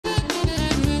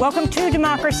Welcome to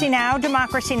Democracy Now!,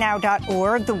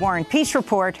 democracynow.org, The War and Peace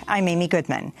Report. I'm Amy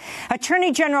Goodman.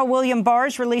 Attorney General William Barr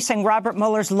is releasing Robert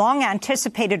Mueller's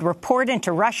long-anticipated report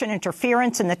into Russian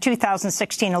interference in the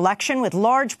 2016 election, with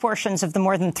large portions of the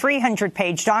more than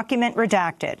 300-page document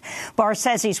redacted. Barr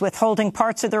says he's withholding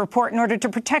parts of the report in order to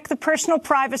protect the personal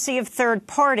privacy of third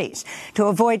parties, to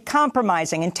avoid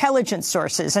compromising intelligence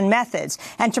sources and methods,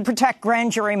 and to protect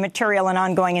grand jury material and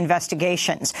ongoing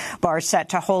investigations. Barr is set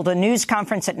to hold a news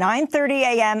conference at 9:30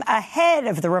 a.m. ahead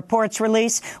of the report's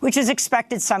release, which is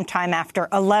expected sometime after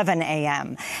 11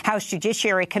 a.m. House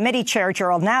Judiciary Committee Chair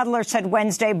Gerald Nadler said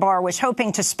Wednesday Barr was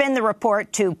hoping to spin the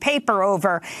report to paper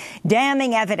over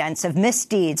damning evidence of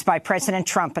misdeeds by President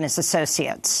Trump and his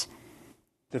associates.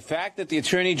 The fact that the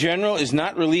Attorney General is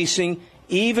not releasing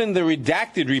even the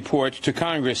redacted report to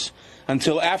Congress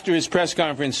until after his press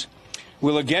conference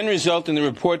will again result in the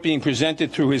report being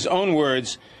presented through his own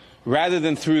words rather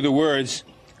than through the words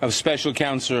of Special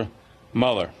Counsel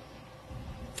Mueller.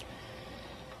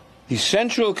 The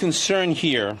central concern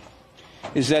here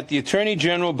is that the Attorney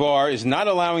General Barr is not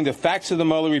allowing the facts of the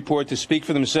Mueller report to speak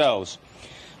for themselves,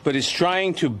 but is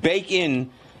trying to bake in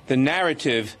the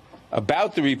narrative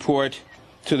about the report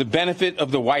to the benefit of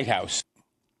the White House.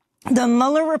 The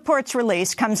Mueller report's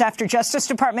release comes after Justice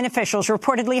Department officials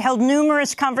reportedly held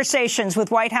numerous conversations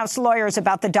with White House lawyers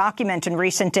about the document in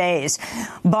recent days.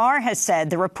 Barr has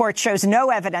said the report shows no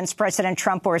evidence President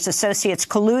Trump or his associates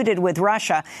colluded with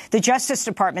Russia. The Justice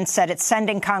Department said it's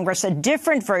sending Congress a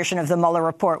different version of the Mueller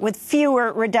report with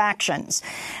fewer redactions.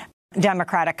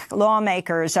 Democratic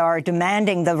lawmakers are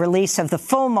demanding the release of the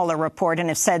full Mueller report and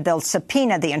have said they'll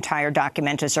subpoena the entire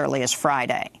document as early as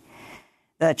Friday.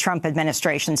 The Trump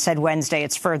administration said Wednesday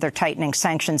it's further tightening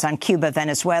sanctions on Cuba,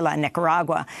 Venezuela, and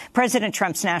Nicaragua. President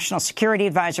Trump's national security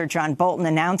advisor, John Bolton,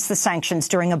 announced the sanctions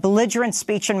during a belligerent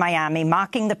speech in Miami,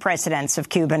 mocking the presidents of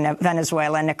Cuba,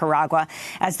 Venezuela, and Nicaragua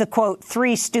as the, quote,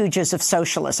 three stooges of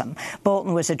socialism.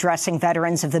 Bolton was addressing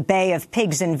veterans of the Bay of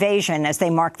Pigs invasion as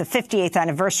they mark the 58th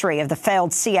anniversary of the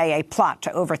failed CIA plot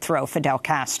to overthrow Fidel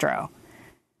Castro.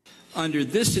 Under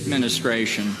this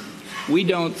administration, we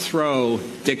don't throw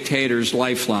dictators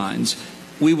lifelines.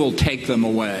 We will take them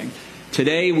away.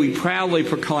 Today, we proudly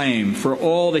proclaim for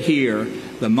all to hear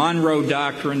the Monroe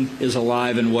Doctrine is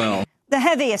alive and well. The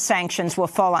heaviest sanctions will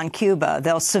fall on Cuba.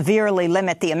 They'll severely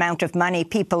limit the amount of money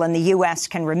people in the U.S.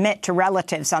 can remit to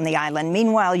relatives on the island.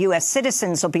 Meanwhile, U.S.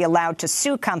 citizens will be allowed to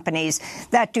sue companies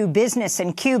that do business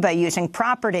in Cuba using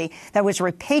property that was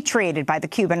repatriated by the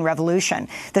Cuban Revolution.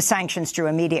 The sanctions drew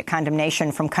immediate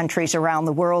condemnation from countries around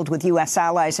the world, with U.S.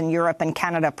 allies in Europe and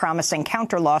Canada promising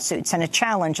counter lawsuits and a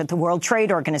challenge at the World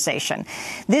Trade Organization.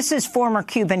 This is former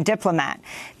Cuban diplomat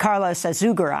Carlos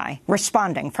Azugaray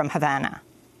responding from Havana.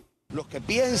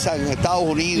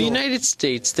 The United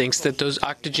States thinks that those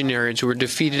octogenarians who were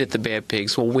defeated at the Bay of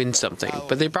Pigs will win something,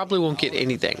 but they probably won't get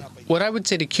anything. What I would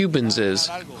say to Cubans is,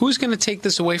 who's going to take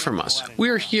this away from us? We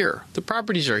are here. The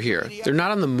properties are here. They're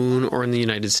not on the moon or in the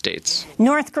United States.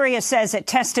 North Korea says it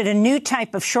tested a new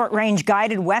type of short-range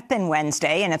guided weapon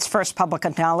Wednesday in its first public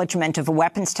acknowledgement of a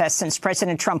weapons test since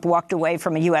President Trump walked away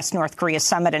from a U.S.-North Korea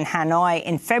summit in Hanoi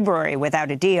in February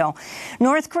without a deal.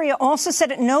 North Korea also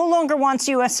said it no longer wants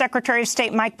U.S. Secretary of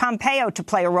State Mike Pompeo to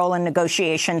play a role in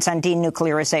negotiations on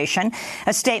denuclearization.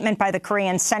 A statement by the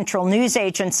Korean Central News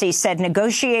Agency said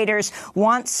negotiators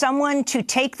want someone to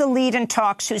take the lead in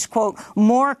talks who's, quote,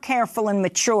 more careful and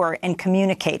mature in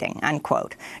communicating,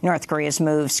 unquote. North Korea's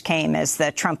moves came as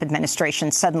the Trump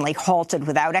administration suddenly halted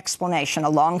without explanation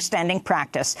a long-standing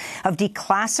practice of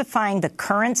declassifying the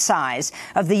current size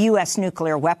of the U.S.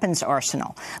 nuclear weapons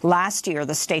arsenal. Last year,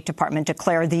 the State Department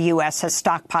declared the U.S. has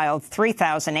stockpiled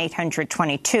 3,822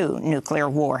 nuclear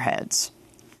warheads.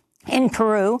 In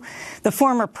Peru, the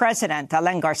former president,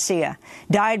 Alan Garcia,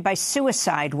 died by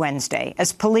suicide Wednesday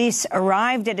as police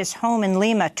arrived at his home in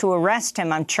Lima to arrest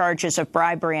him on charges of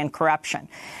bribery and corruption.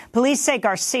 Police say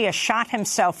Garcia shot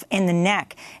himself in the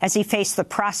neck as he faced the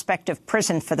prospect of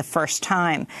prison for the first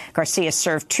time. Garcia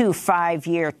served 2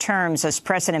 5-year terms as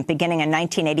president beginning in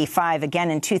 1985,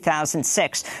 again in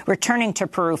 2006, returning to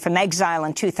Peru from exile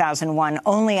in 2001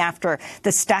 only after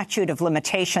the statute of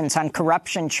limitations on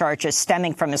corruption charges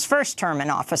stemming from his first term in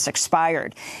office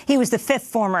expired. He was the 5th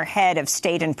former head of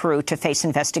state in Peru to face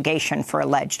investigation for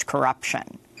alleged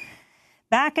corruption.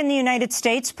 Back in the United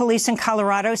States, police in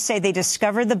Colorado say they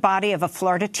discovered the body of a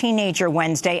Florida teenager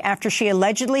Wednesday after she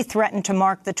allegedly threatened to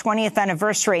mark the 20th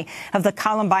anniversary of the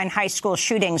Columbine High School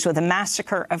shootings with a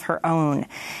massacre of her own.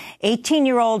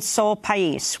 18-year-old Sol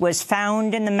Pais was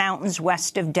found in the mountains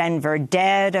west of Denver,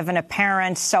 dead of an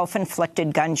apparent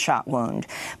self-inflicted gunshot wound.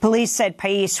 Police said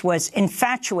Pais was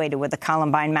infatuated with the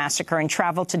Columbine massacre and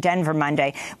traveled to Denver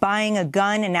Monday, buying a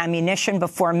gun and ammunition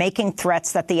before making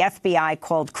threats that the FBI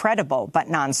called credible but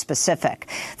nonspecific.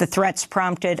 The threats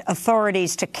prompted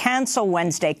authorities to cancel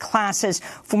Wednesday classes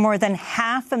for more than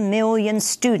 500,000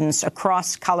 students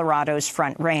across Colorado's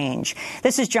Front Range.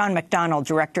 This is John McDonald,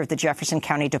 director of the Jefferson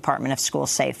County Department of School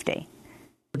Safety.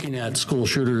 Looking at school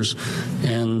shooters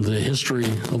and the history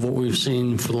of what we've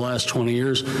seen for the last 20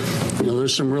 years,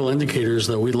 there's some real indicators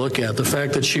that we look at. The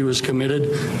fact that she was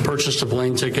committed, purchased a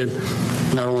plane ticket,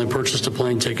 not only purchased a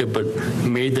plane ticket, but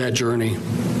made that journey,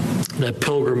 that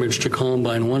pilgrimage to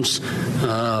Columbine. Once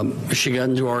she got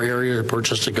into our area,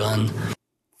 purchased a gun.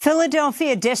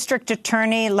 Philadelphia District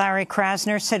Attorney Larry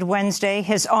Krasner said Wednesday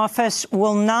his office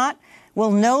will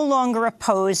no longer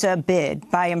oppose a bid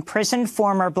by imprisoned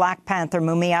former Black Panther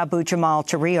Mumia Abu-Jamal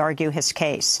to re-argue his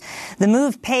case. The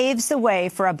move paves the way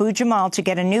for Abu-Jamal to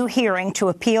get a new hearing to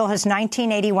appeal his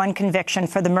 1981 conviction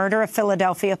for the murder of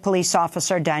Philadelphia police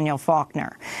officer Daniel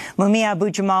Faulkner. Mumia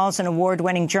Abu-Jamal is an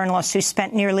award-winning journalist who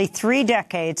spent nearly 3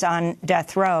 decades on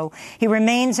death row. He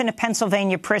remains in a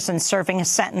Pennsylvania prison serving a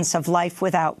sentence of life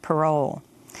without parole.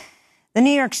 The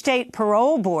New York State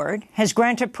Parole Board has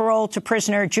granted parole to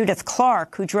prisoner Judith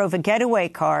Clark, who drove a getaway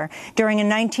car during a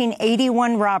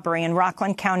 1981 robbery in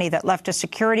Rockland County that left a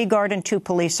security guard and 2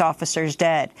 police officers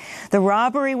dead. The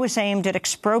robbery was aimed at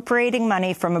expropriating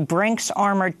money from a Brinks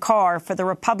armored car for the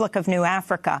Republic of New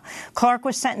Africa. Clark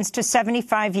was sentenced to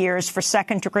 75 years for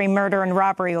second-degree murder and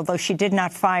robbery, although she did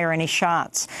not fire any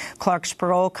shots. Clark's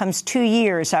parole comes 2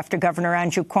 years after Governor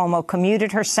Andrew Cuomo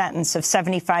commuted her sentence of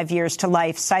 75 years to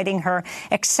life, citing her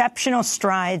exceptional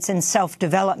strides in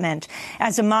self-development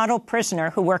as a model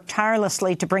prisoner who worked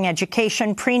tirelessly to bring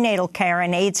education, prenatal care,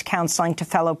 and AIDS counseling to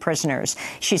fellow prisoners.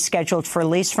 She's scheduled for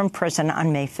release from prison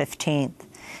on May 15th.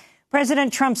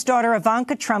 President Trump's daughter,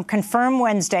 Ivanka Trump, confirmed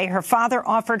Wednesday her father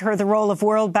offered her the role of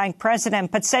World Bank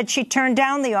president, but said she turned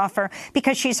down the offer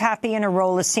because she's happy in her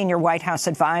role as senior White House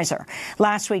advisor.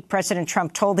 Last week, President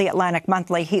Trump told the Atlantic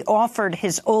Monthly he offered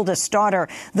his oldest daughter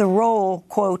the role,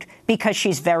 quote, because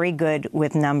she's very good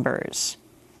with numbers.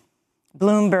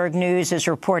 Bloomberg News is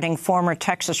reporting former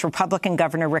Texas Republican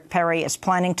Governor Rick Perry is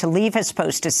planning to leave his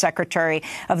post as Secretary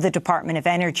of the Department of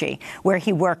Energy, where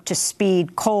he worked to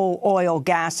speed coal, oil,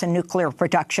 gas, and nuclear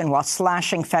production while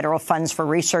slashing federal funds for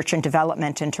research and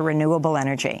development into renewable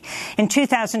energy. In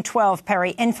 2012,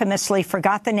 Perry infamously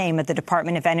forgot the name of the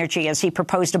Department of Energy as he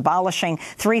proposed abolishing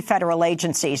 3 federal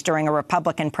agencies during a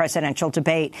Republican presidential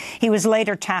debate. He was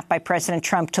later tapped by President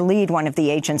Trump to lead one of the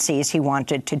agencies he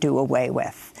wanted to do away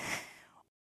with.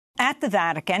 At the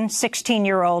Vatican,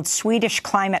 16-year-old Swedish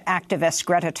climate activist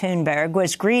Greta Thunberg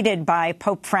was greeted by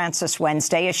Pope Francis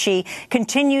Wednesday as she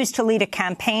continues to lead a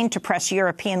campaign to press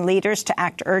European leaders to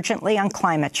act urgently on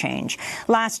climate change.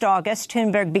 Last August,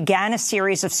 Thunberg began a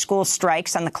series of school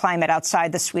strikes on the climate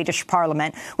outside the Swedish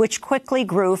parliament, which quickly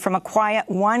grew from a quiet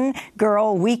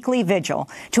one-girl weekly vigil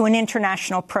to an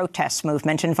international protest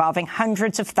movement involving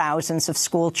hundreds of thousands of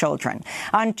school children.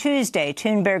 On Tuesday,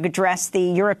 Thunberg addressed the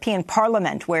European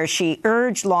Parliament, where she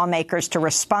urged lawmakers to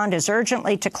respond as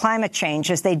urgently to climate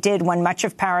change as they did when much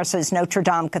of Paris's Notre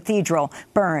Dame Cathedral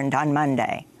burned on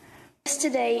Monday.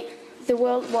 Yesterday, the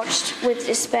world watched with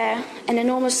despair and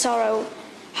enormous sorrow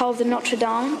how the Notre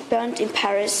Dame burned in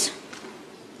Paris.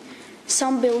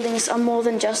 Some buildings are more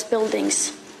than just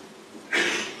buildings,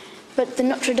 but the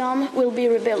Notre Dame will be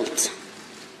rebuilt.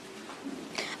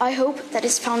 I hope that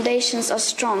its foundations are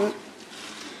strong.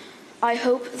 I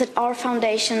hope that our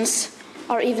foundations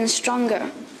are even stronger,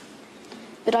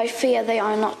 but I fear they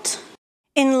are not.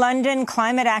 In London,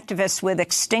 climate activists with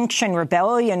Extinction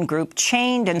Rebellion group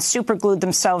chained and superglued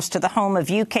themselves to the home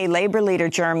of UK Labour leader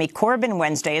Jeremy Corbyn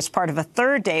Wednesday as part of a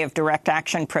 3rd day of direct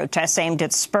action protests aimed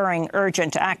at spurring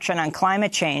urgent action on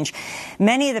climate change.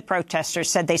 Many of the protesters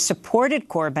said they supported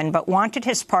Corbyn but wanted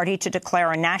his party to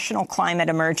declare a national climate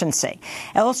emergency.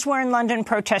 Elsewhere in London,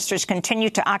 protesters continue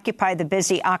to occupy the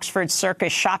busy Oxford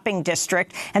Circus shopping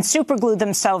district and superglued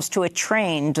themselves to a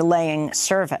train delaying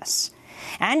service.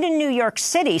 And in New York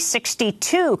City,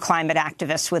 62 climate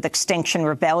activists with Extinction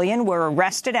Rebellion were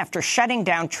arrested after shutting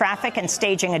down traffic and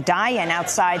staging a die-in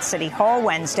outside City Hall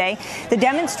Wednesday. The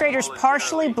demonstrators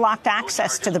partially blocked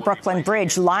access to the Brooklyn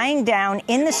Bridge, lying down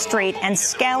in the street and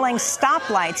scaling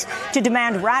stoplights to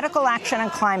demand radical action on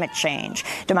climate change.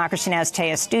 Democracy Now!'s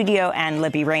Taya Studio and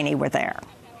Libby Rainey were there.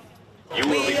 You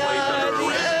will be placed under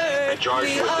arrest and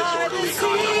charged with disorderly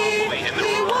conduct only in the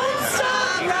room.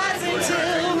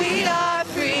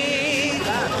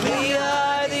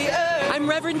 I'm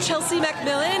Reverend Chelsea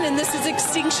Macmillan, and this is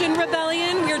Extinction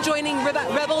Rebellion. We are joining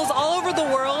rebels all over the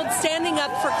world, standing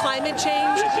up for climate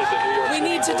change. We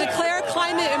need to declare a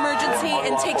climate emergency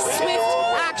and take swift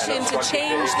action to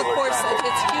change the course of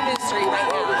its human history right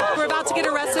now. We're about to get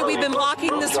arrested. We've been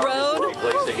blocking this road,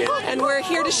 and we're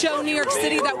here to show New York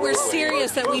City that we're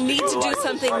serious, that we need to do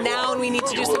something now, and we need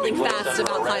to do something fast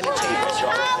about climate change.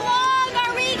 How long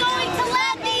are we going to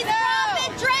let these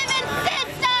profit-driven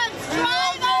systems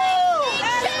drive our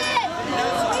nation?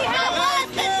 We have less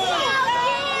than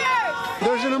 12 years.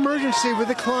 There's an emergency with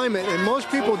the climate, and most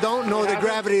people don't know the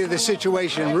gravity of the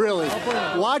situation, really.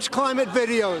 Watch climate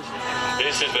videos.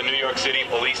 This is the New York City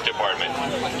Police Department.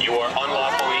 You are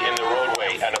unlawfully in the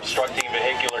roadway and obstructing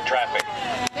vehicular traffic.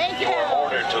 You are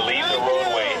ordered to leave the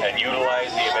roadway and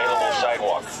utilize the available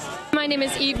sidewalk. My name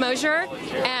is Eve Mosier,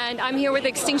 and I'm here with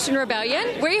Extinction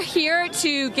Rebellion. We're here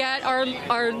to get our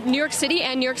New York City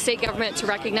and New York State government to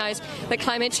recognize that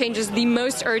climate change is the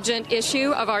most urgent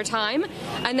issue of our time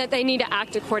and that they need to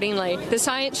act accordingly. The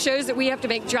science shows that we have to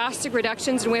make drastic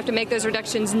reductions, and we have to make those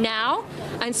reductions now.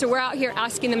 And so we're out here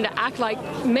asking them to act like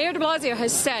Mayor de Blasio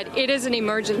has said it is an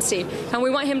emergency, and we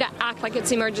want him to act like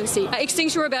it's an emergency.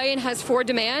 Extinction Rebellion has 4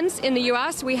 demands in the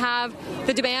U.S. We have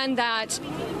the demand that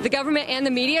the government and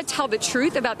the media tell the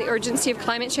truth about the urgency of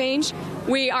climate change.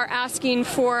 We are asking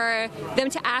for them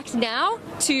to act now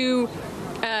to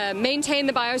maintain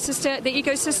the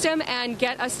ecosystem, and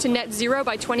get us to net zero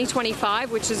by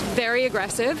 2025, which is very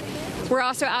aggressive. We're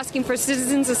also asking for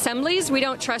citizens' assemblies. We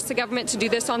don't trust the government to do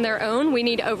this on their own. We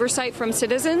need oversight from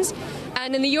citizens.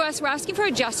 And in the U.S., we're asking for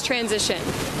a just transition,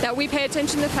 that we pay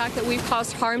attention to the fact that we've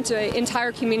caused harm to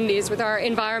entire communities with our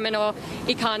environmental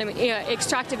economy,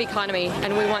 extractive economy,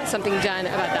 and we want something done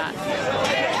about that.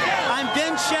 I'm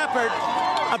Ben Shepard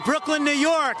of Brooklyn, New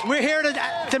York. We're here to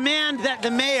demand that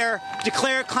the mayor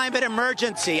declare a climate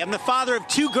emergency. I'm the father of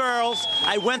 2 girls.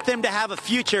 I want them to have a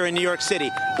future in New York City,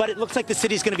 but it looks like the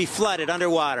city's going to be flooded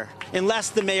underwater unless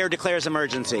the mayor declares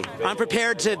emergency. I'm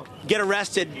prepared to get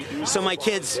arrested so my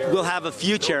kids will have a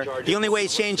future. The only way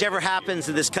change ever happens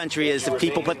in this country is if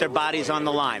people put their bodies on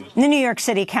the line. The New York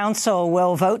City Council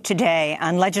will vote today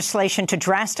on legislation to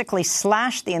drastically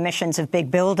slash the emissions of big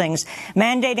buildings,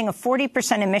 mandating a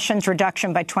 40% emissions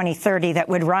reduction by 2030 that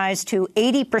would rise to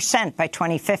 80% by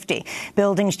 2050.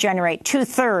 Buildings generate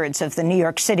 2/3 of the New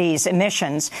York City's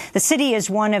emissions. The city is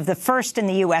one of the first in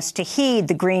the U.S. to heed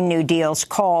the Green New Deal's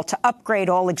call to upgrade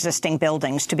all existing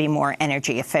buildings to be more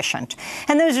energy efficient.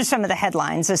 And those are some of the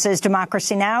headlines. This is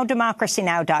Democracy Now!,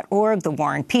 democracynow.org, The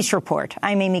War and Peace Report.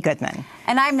 I'm Amy Goodman.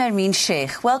 And I'm Narmeen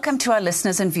Sheikh. Welcome to our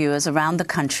listeners and viewers around the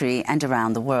country and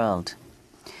around the world.